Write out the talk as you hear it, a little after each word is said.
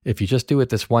If you just do it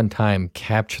this one time,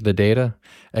 capture the data,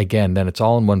 again, then it's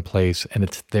all in one place and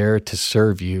it's there to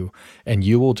serve you, and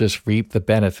you will just reap the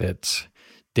benefits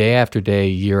day after day,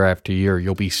 year after year.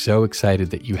 You'll be so excited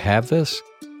that you have this.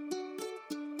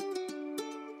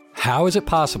 How is it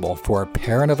possible for a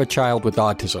parent of a child with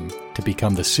autism to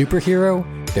become the superhero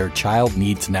their child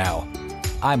needs now?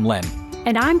 I'm Len.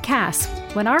 And I'm Cass.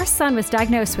 When our son was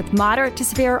diagnosed with moderate to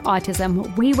severe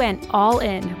autism, we went all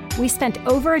in. We spent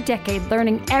over a decade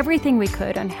learning everything we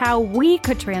could on how we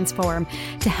could transform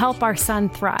to help our son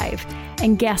thrive.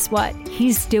 And guess what?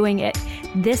 He's doing it.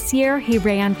 This year, he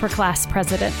ran for class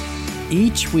president.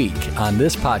 Each week on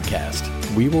this podcast,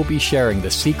 we will be sharing the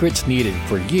secrets needed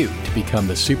for you to become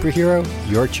the superhero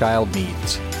your child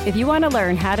needs. If you want to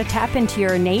learn how to tap into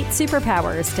your innate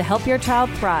superpowers to help your child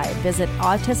thrive, visit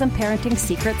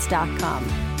autismparenting.secrets.com.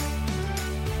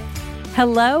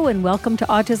 Hello and welcome to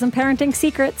Autism Parenting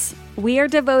Secrets. We are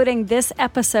devoting this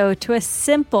episode to a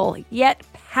simple yet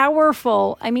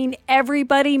powerful,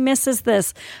 everybody misses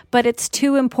this, but it's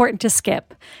too important to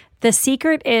skip. The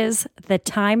secret is the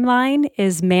timeline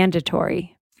is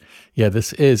mandatory. Yeah,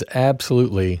 this is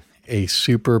absolutely a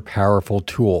super powerful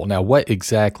tool. Now, what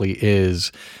exactly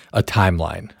is a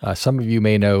timeline? Some of you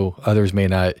may know, others may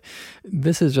not.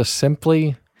 This is just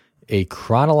simply a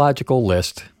chronological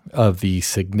list of the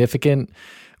significant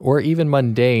or even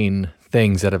mundane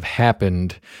things that have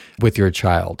happened with your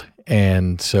child.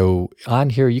 And so on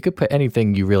here, you could put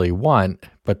anything you really want,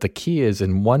 but the key is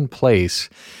in one place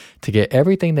to get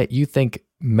everything that you think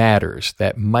matters,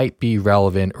 that might be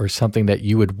relevant or something that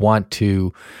you would want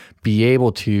to be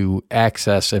able to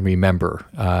access and remember.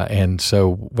 And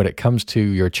so when it comes to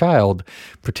your child,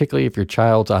 particularly if your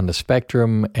child's on the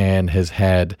spectrum and has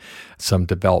had some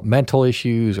developmental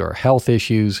issues or health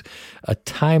issues, a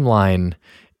timeline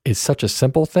is such a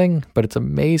simple thing, but it's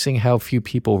amazing how few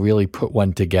people really put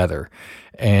one together.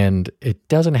 And it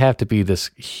doesn't have to be this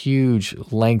huge,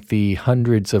 lengthy,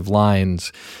 hundreds of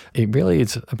lines. It really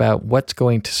is about what's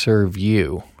going to serve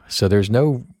you. So there's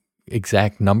no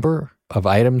exact number of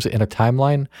items in a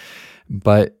timeline,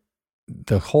 but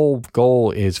the whole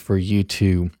goal is for you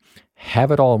to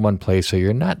have it all in one place so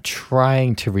you're not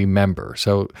trying to remember.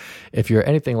 So if you're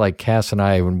anything like Cass and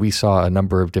I, when we saw a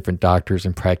number of different doctors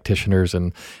and practitioners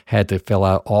and had to fill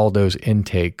out all those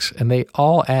intakes, and they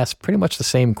all asked pretty much the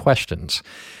same questions,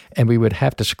 and we would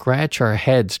have to scratch our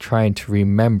heads trying to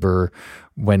remember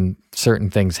when certain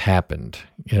things happened,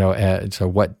 so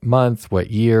what month,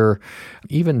 what year,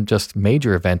 even just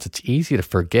major events, it's easy to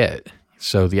forget.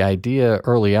 So the idea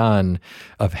early on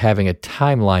of having a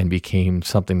timeline became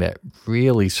something that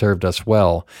really served us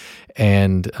well.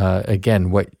 And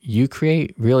again, what you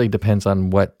create really depends on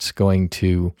what's going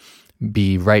to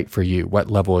be right for you, what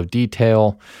level of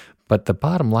detail. But the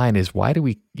bottom line is, why do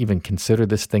we even consider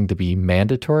this thing to be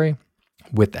mandatory?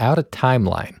 Without a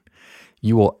timeline,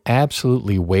 you will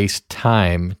absolutely waste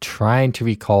time trying to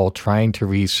recall, trying to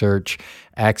research,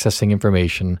 accessing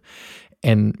information.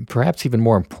 And perhaps even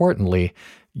more importantly,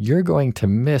 you're going to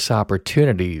miss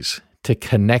opportunities to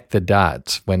connect the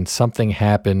dots when something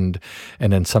happened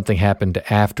and then something happened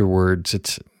afterwards.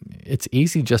 It's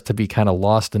easy just to be kind of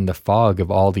lost in the fog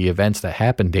of all the events that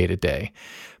happen day to day.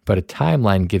 But a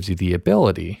timeline gives you the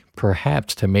ability,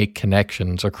 perhaps, to make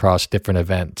connections across different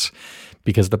events.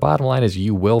 Because the bottom line is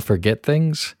you will forget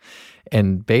things.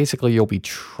 And basically, you'll be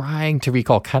trying to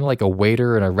recall, kind of like a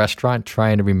waiter in a restaurant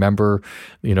trying to remember,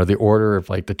 the order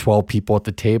of like the 12 people at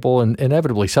the table. And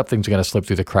inevitably, something's going to slip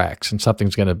through the cracks and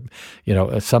something's going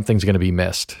to be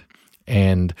missed.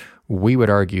 And we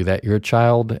would argue that your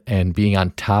child and being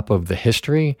on top of the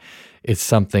history is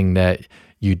something that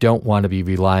you don't want to be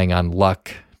relying on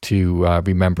luck to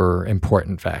remember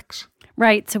important facts.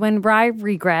 Right. So when Rye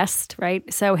regressed,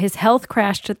 right, so his health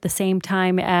crashed at the same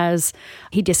time as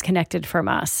he disconnected from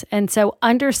us. And so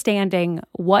understanding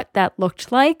what that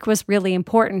looked like was really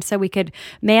important so we could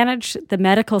manage the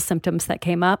medical symptoms that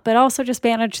came up, but also just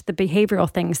manage the behavioral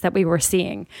things that we were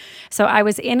seeing. So I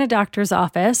was in a doctor's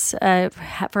office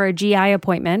for a GI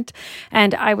appointment,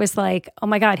 and I was like, oh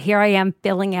my God, here I am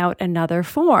filling out another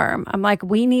form. I'm like,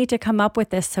 we need to come up with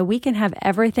this so we can have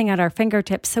everything at our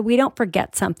fingertips so we don't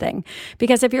forget something.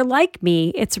 Because if you're like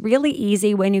me, it's really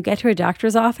easy when you get to a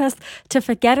doctor's office to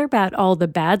forget about all the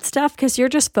bad stuff because you're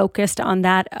just focused on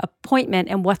that appointment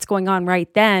and what's going on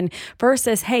right then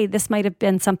versus, hey, this might have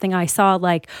been something I saw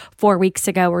like 4 weeks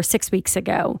ago or 6 weeks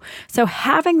ago. So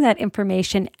having that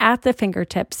information at the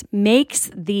fingertips makes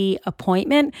the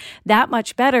appointment that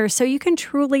much better so you can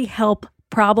truly help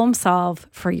problem solve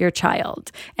for your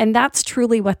child. And that's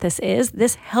truly what this is.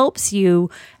 This helps you,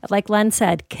 like Len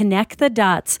said, connect the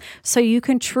dots so you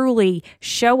can truly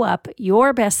show up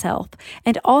your best self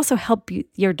and also help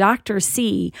your doctors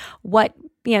see what,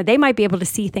 they might be able to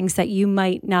see things that you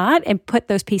might not and put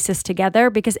those pieces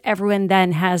together because everyone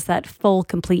then has that full,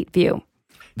 complete view.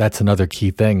 That's another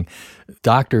key thing.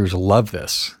 Doctors love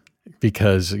this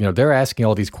because, they're asking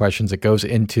all these questions. It goes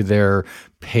into their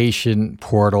patient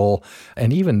portal,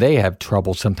 and even they have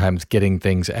trouble sometimes getting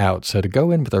things out. So to go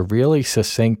in with a really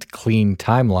succinct, clean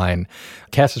timeline,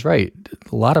 Cass is right.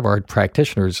 A lot of our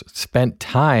practitioners spent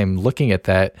time looking at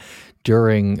that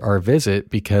during our visit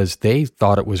because they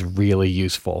thought it was really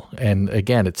useful. And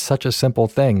again, it's such a simple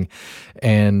thing.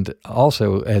 And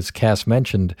also, as Cass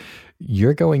mentioned,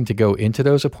 you're going to go into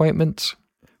those appointments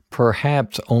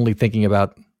perhaps only thinking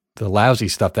about the lousy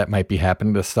stuff that might be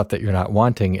happening, the stuff that you're not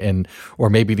wanting, or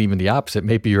maybe even the opposite.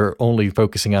 Maybe you're only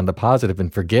focusing on the positive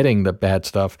and forgetting the bad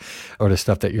stuff or the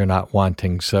stuff that you're not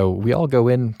wanting. So we all go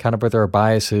in kind of with our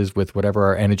biases, with whatever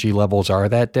our energy levels are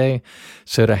that day.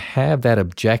 So to have that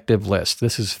objective list,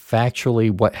 this is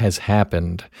factually what has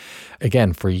happened,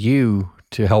 again, for you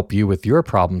to help you with your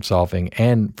problem solving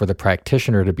and for the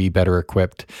practitioner to be better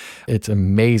equipped. It's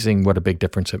amazing what a big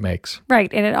difference it makes. Right.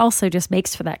 And it also just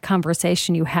makes for that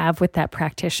conversation you have with that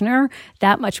practitioner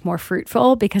that much more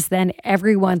fruitful because then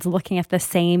everyone's looking at the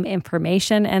same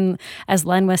information. And as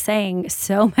Len was saying,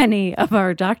 so many of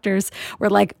our doctors were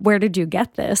like, where did you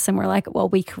get this? And we're like, well,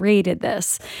 we created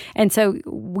this. And so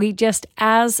we just,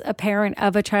 as a parent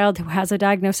of a child who has a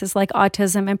diagnosis like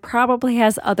autism and probably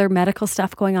has other medical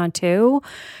stuff going on too,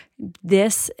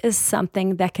 this is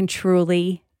something that can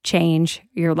truly change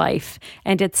your life.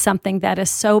 And it's something that is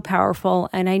so powerful.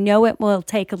 And I know it will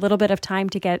take a little bit of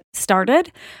time to get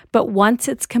started, but once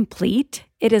it's complete,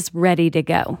 it is ready to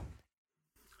go.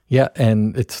 Yeah.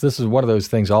 And this is one of those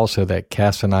things also that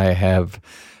Cass and I have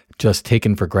just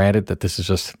taken for granted that this is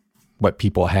just what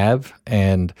people have.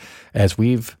 And as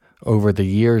we've over the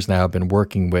years now been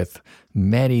working with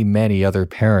many, many other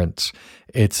parents,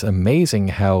 it's amazing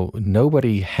how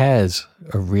nobody has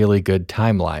a really good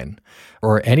timeline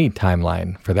or any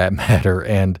timeline for that matter.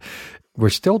 And we're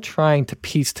still trying to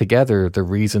piece together the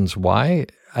reasons why.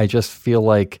 I just feel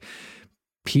like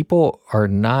people are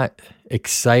not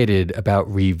excited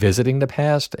about revisiting the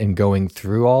past and going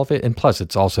through all of it. And plus,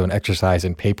 it's also an exercise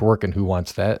in paperwork, and who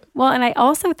wants that? Well, and I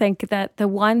also think that the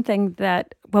one thing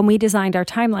that when we designed our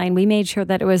timeline, we made sure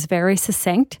that it was very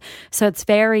succinct. So it's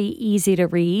very easy to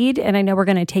read. And I know we're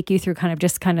going to take you through kind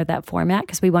of that format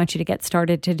because we want you to get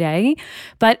started today.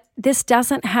 But this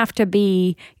doesn't have to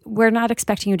be, we're not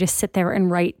expecting you to sit there and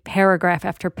write paragraph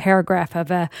after paragraph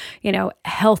of a,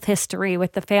 health history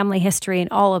with the family history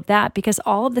and all of that, because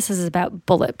all of this is about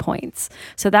bullet points.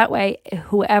 So that way,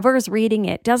 whoever's reading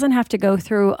it doesn't have to go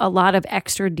through a lot of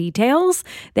extra details.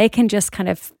 They can just kind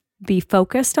of be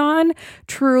focused on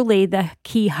truly the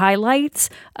key highlights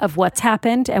of what's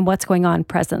happened and what's going on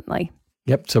presently.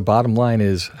 Yep. So bottom line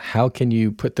is, how can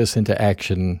you put this into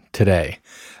action today?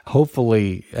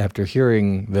 Hopefully, after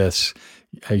hearing this,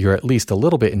 you're at least a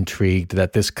little bit intrigued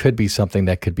that this could be something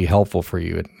that could be helpful for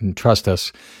you. And trust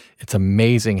us, it's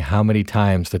amazing how many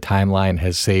times the timeline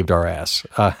has saved our ass.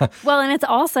 Well, and it's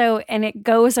also, and it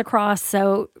goes across,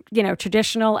 so,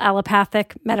 traditional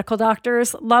allopathic medical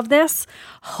doctors love this.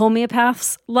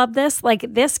 Homeopaths love this. Like,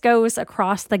 this goes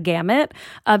across the gamut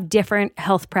of different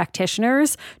health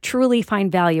practitioners, truly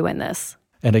find value in this.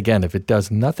 And again, if it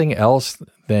does nothing else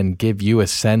than give you a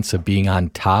sense of being on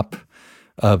top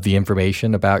of the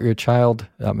information about your child,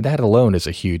 that alone is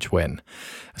a huge win.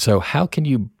 So how can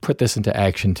you put this into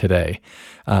action today?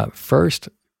 First,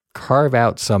 carve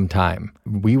out some time.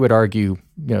 We would argue,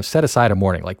 set aside a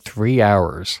morning, like 3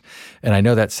 hours. And I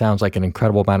know that sounds like an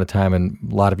incredible amount of time, and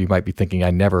a lot of you might be thinking, I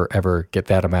never, ever get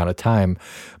that amount of time.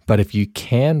 But if you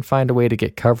can find a way to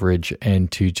get coverage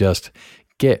and to just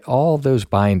get all those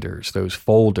binders, those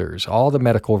folders, all the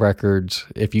medical records,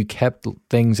 if you kept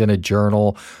things in a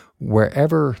journal,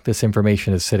 wherever this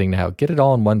information is sitting now, get it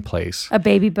all in one place. A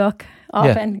baby book,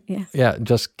 often. Yeah,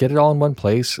 just get it all in one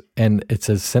place. And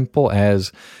it's as simple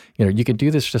as, you can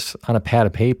do this just on a pad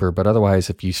of paper, but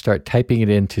otherwise, if you start typing it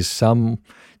into some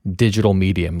digital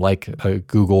medium, like a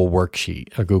Google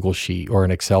worksheet, a Google sheet, or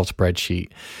an Excel spreadsheet,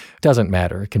 it doesn't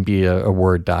matter. It can be a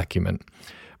Word document.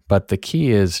 But the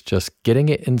key is just getting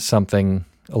it in something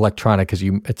electronic, because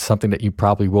it's something that you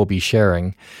probably will be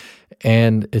sharing.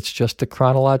 And it's just a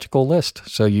chronological list.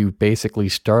 So you basically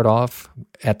start off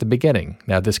at the beginning.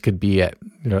 Now, this could be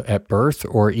at birth,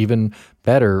 or even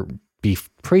better, be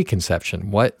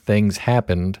preconception. What things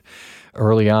happened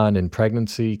early on in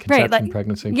pregnancy, conception, Right, like,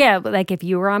 pregnancy. yeah, like if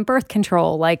you were on birth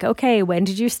control, like, okay, when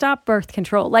did you stop birth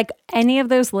control? Like any of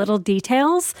those little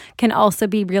details can also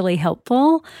be really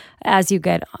helpful as you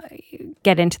get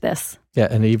into this. Yeah,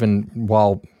 and even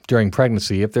while during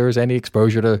pregnancy, if there is any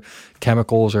exposure to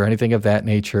chemicals or anything of that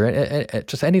nature,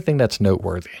 just anything that's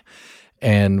noteworthy.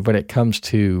 And when it comes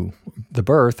to the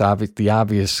birth, the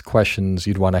obvious questions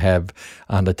you'd want to have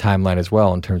on the timeline as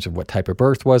well in terms of what type of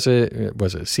birth was it?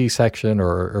 Was it a C-section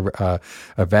or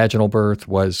a vaginal birth?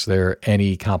 Was there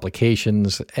any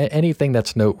complications? Anything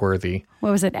that's noteworthy.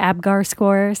 What was it, APGAR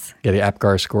scores? Yeah, the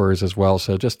APGAR scores as well.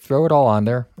 So just throw it all on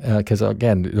there because,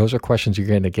 again, those are questions you're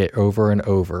going to get over and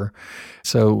over.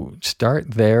 So start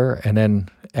there, and then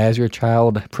as your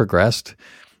child progressed,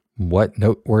 what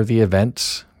noteworthy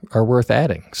events are worth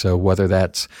adding? So whether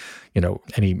that's,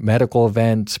 any medical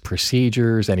events,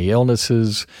 procedures, any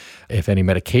illnesses, if any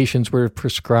medications were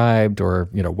prescribed or,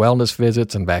 wellness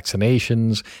visits and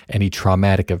vaccinations, any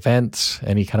traumatic events,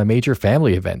 any kind of major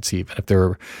family events, even if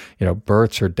there were,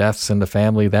 births or deaths in the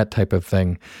family, that type of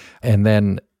thing. And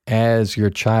then as your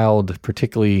child,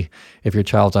 particularly if your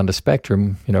child's on the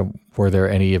spectrum, were there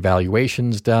any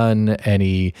evaluations done,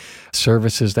 any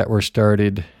services that were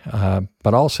started?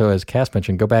 But also, as Cass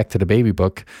mentioned, go back to the baby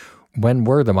book. When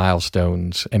were the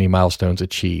milestones, any milestones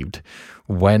achieved?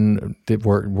 When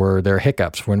were there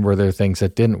hiccups? When were there things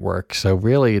that didn't work? So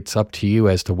really, it's up to you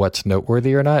as to what's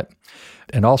noteworthy or not.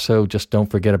 And also, just don't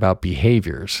forget about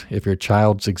behaviors. If your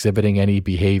child's exhibiting any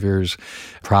behaviors,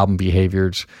 problem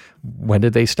behaviors, when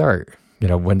did they start?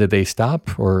 When did they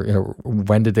stop? Or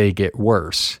when did they get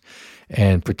worse?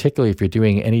 And particularly if you're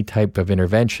doing any type of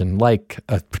intervention, like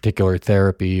a particular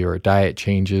therapy or diet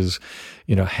changes,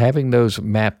 having those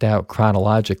mapped out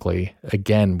chronologically,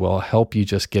 again, will help you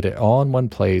just get it all in one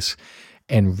place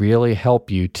and really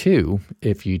help you too,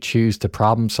 if you choose to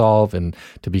problem solve and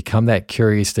to become that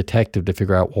curious detective to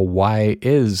figure out, well, why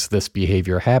is this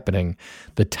behavior happening?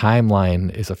 The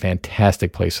timeline is a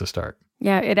fantastic place to start.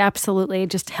 Yeah, it absolutely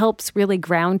just helps really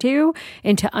ground you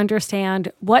and to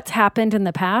understand what's happened in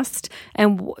the past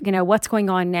and, what's going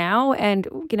on now and,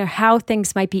 how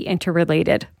things might be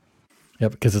interrelated. Yeah,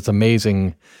 because it's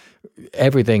amazing.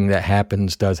 Everything that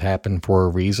happens does happen for a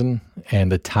reason.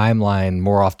 And the timeline,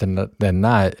 more often than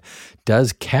not,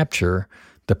 does capture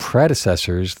the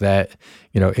predecessors that,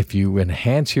 if you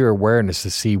enhance your awareness to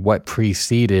see what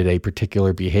preceded a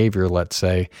particular behavior, let's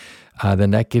say,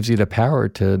 then that gives you the power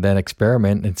to then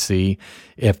experiment and see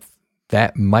if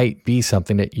that might be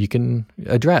something that you can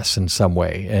address in some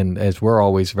way. And as we're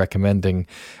always recommending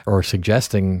or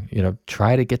suggesting,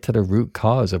 try to get to the root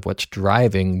cause of what's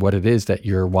driving what it is that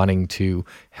you're wanting to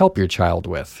help your child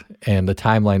with. And the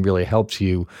timeline really helps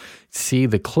you see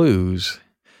the clues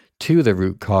to the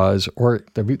root cause, or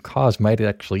the root cause might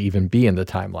actually even be in the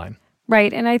timeline.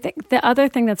 Right. And I think the other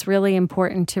thing that's really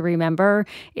important to remember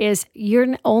is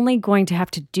you're only going to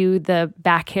have to do the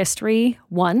back history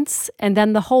once. And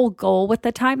then the whole goal with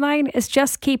the timeline is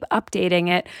just keep updating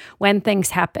it when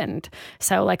things happened.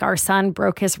 So like our son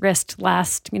broke his wrist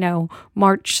last,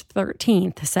 March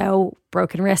 13th. So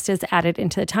broken wrist is added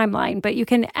into the timeline, but you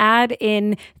can add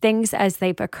in things as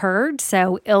they've occurred.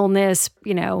 So illness,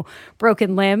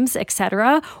 broken limbs,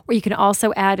 etc. Or you can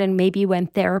also add in maybe when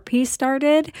therapy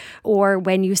started or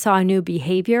when you saw a new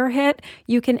behavior hit.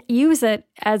 You can use it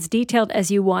as detailed as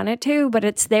you want it to, but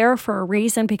it's there for a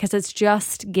reason because it's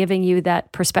just giving you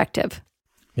that perspective.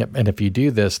 Yep. And if you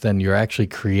do this, then you're actually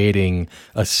creating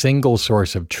a single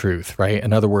source of truth, right?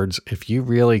 In other words, if you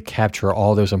really capture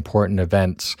all those important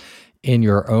events in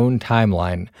your own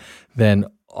timeline, then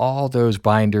all those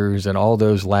binders and all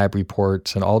those lab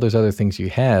reports and all those other things you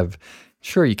have,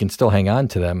 sure, you can still hang on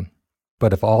to them.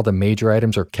 But if all the major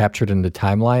items are captured in the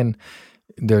timeline,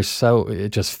 it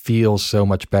just feels so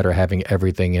much better having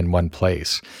everything in one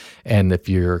place. And if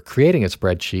you're creating a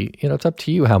spreadsheet, it's up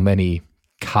to you how many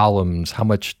columns, how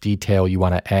much detail you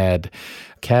want to add.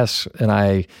 Cass and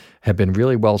I have been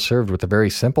really well served with a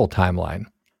very simple timeline: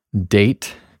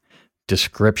 date,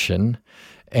 description,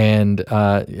 and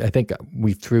I think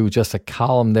we threw just a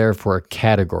column there for a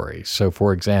category. So,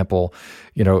 for example,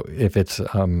 if it's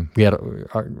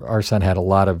our son had a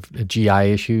lot of GI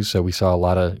issues, so we saw a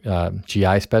lot of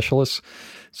GI specialists.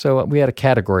 So we had a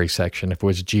category section. If it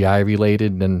was GI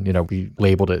related, then we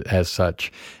labeled it as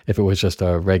such. If it was just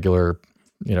a regular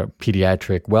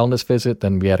pediatric wellness visit,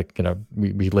 then we had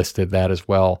we listed that as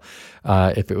well.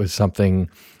 If it was something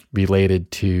related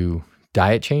to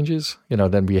diet changes,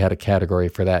 then we had a category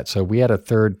for that. So we had a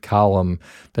third column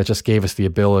that just gave us the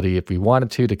ability, if we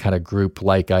wanted to kind of group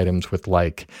like items with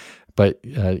like. But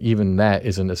even that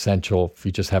isn't essential if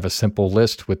you just have a simple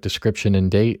list with description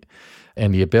and date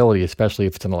and the ability, especially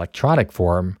if it's an electronic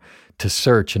form, to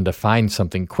search and to find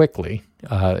something quickly.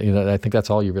 I think that's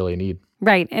all you really need.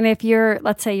 Right. And if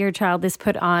let's say your child is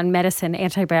put on medicine,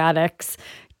 antibiotics,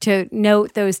 to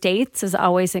note those dates is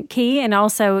always a key. And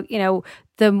also,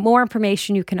 the more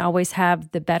information you can always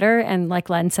have, the better. And like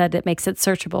Len said, it makes it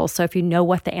searchable. So if you know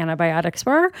what the antibiotics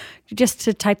were, just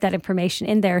to type that information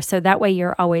in there. So that way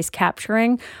you're always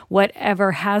capturing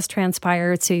whatever has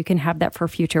transpired so you can have that for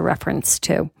future reference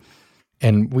too.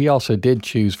 And we also did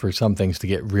choose for some things to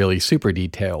get really super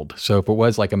detailed. So if it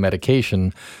was like a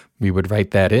medication, we would write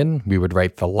that in. We would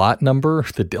write the lot number,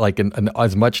 in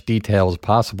as much detail as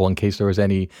possible in case there was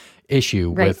any issue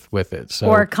with it. So,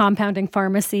 or compounding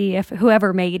pharmacy, if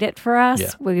whoever made it for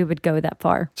us, we would go that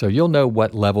far. So you'll know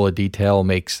what level of detail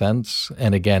makes sense.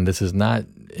 And again, this is not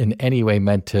in any way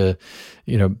meant to,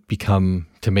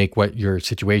 to make what your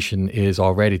situation is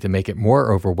already, to make it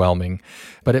more overwhelming.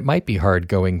 But it might be hard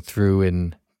going through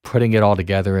and putting it all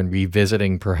together and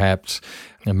revisiting perhaps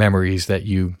memories that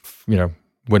you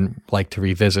wouldn't like to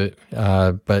revisit.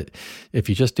 But if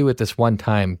you just do it this one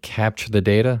time, capture the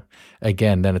data,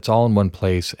 again, then it's all in one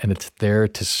place and it's there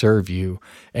to serve you.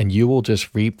 And you will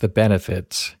just reap the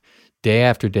benefits day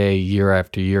after day, year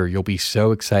after year. You'll be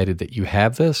so excited that you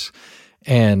have this.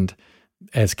 And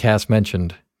as Cass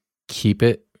mentioned, keep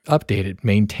it updated,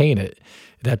 maintain it.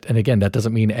 And again, that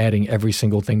doesn't mean adding every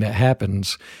single thing that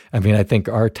happens. I mean, I think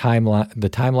the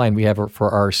timeline we have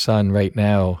for our son right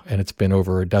now, and it's been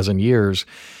over a dozen years,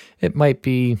 it might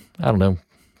be,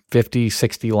 50,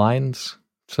 60 lines.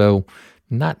 So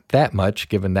not that much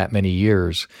given that many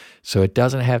years. So it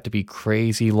doesn't have to be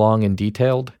crazy long and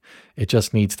detailed. It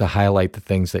just needs to highlight the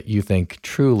things that you think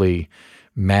truly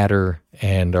matter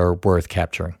and are worth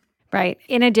capturing. Right.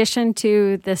 In addition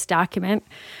to this document,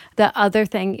 the other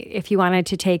thing, if you wanted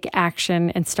to take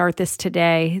action and start this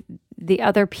today, the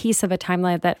other piece of a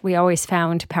timeline that we always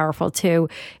found powerful too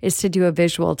is to do a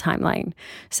visual timeline.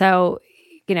 So,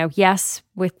 yes,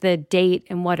 with the date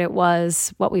and what it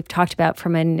was, what we've talked about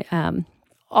from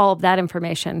all of that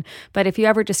information. But if you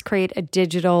ever just create a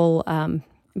digital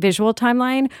visual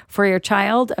timeline for your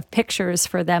child of pictures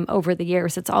for them over the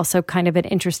years, it's also kind of an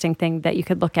interesting thing that you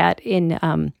could look at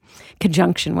in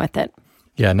conjunction with it.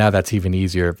 Yeah, now that's even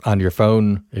easier. On your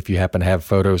phone, if you happen to have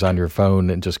photos on your phone,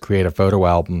 and just create a photo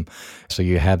album so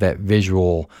you have that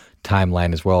visual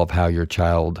timeline as well of how your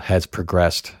child has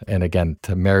progressed. And again,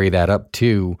 to marry that up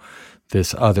to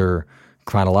this other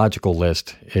chronological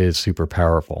list is super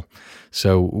powerful.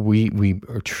 So we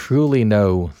truly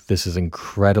know this is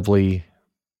incredibly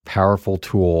powerful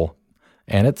tool,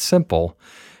 and it's simple,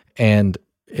 and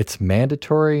it's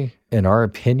mandatory in our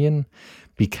opinion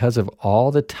because of all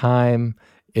the time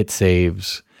it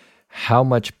saves, how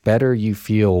much better you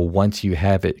feel once you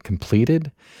have it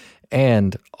completed,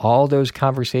 and all those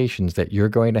conversations that you're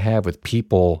going to have with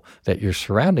people that you're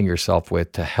surrounding yourself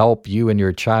with to help you and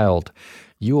your child.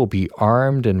 You will be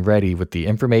armed and ready with the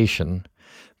information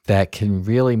that can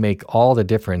really make all the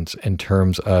difference in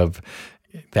terms of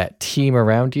that team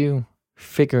around you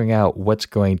figuring out what's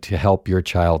going to help your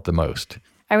child the most.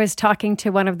 I was talking to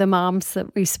one of the moms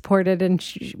that we supported, and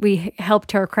we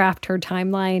helped her craft her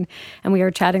timeline. And we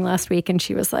were chatting last week, and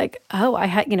she was like, "Oh, I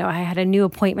had a new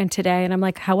appointment today." And I'm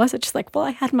like, "How was it?" She's like, "Well,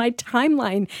 I had my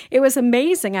timeline. It was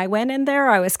amazing. I went in there.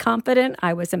 I was confident.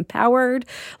 I was empowered.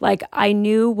 Like I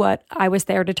knew what I was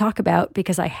there to talk about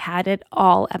because I had it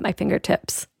all at my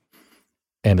fingertips."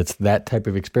 And it's that type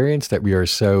of experience that we are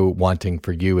so wanting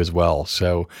for you as well.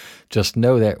 So just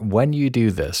know that when you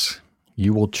do this,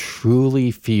 you will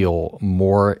truly feel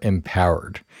more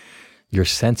empowered. Your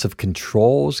sense of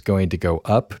control is going to go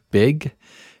up big,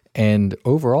 and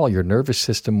overall your nervous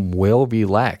system will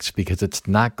relax because it's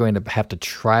not going to have to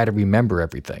try to remember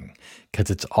everything because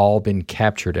it's all been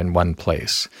captured in one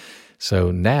place.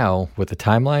 So now with the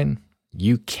timeline,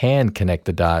 you can connect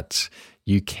the dots,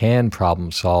 you can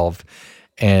problem solve,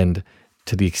 and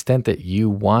to the extent that you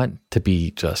want to be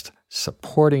just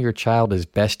supporting your child as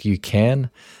best you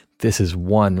can, this is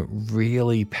one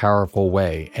really powerful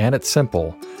way, and it's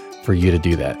simple, for you to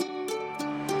do that.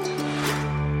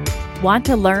 Want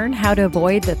to learn how to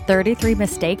avoid the 33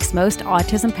 mistakes most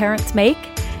autism parents make?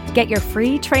 Get your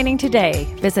free training today.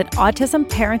 Visit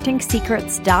autismparenting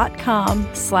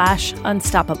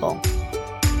secrets.com/unstoppable.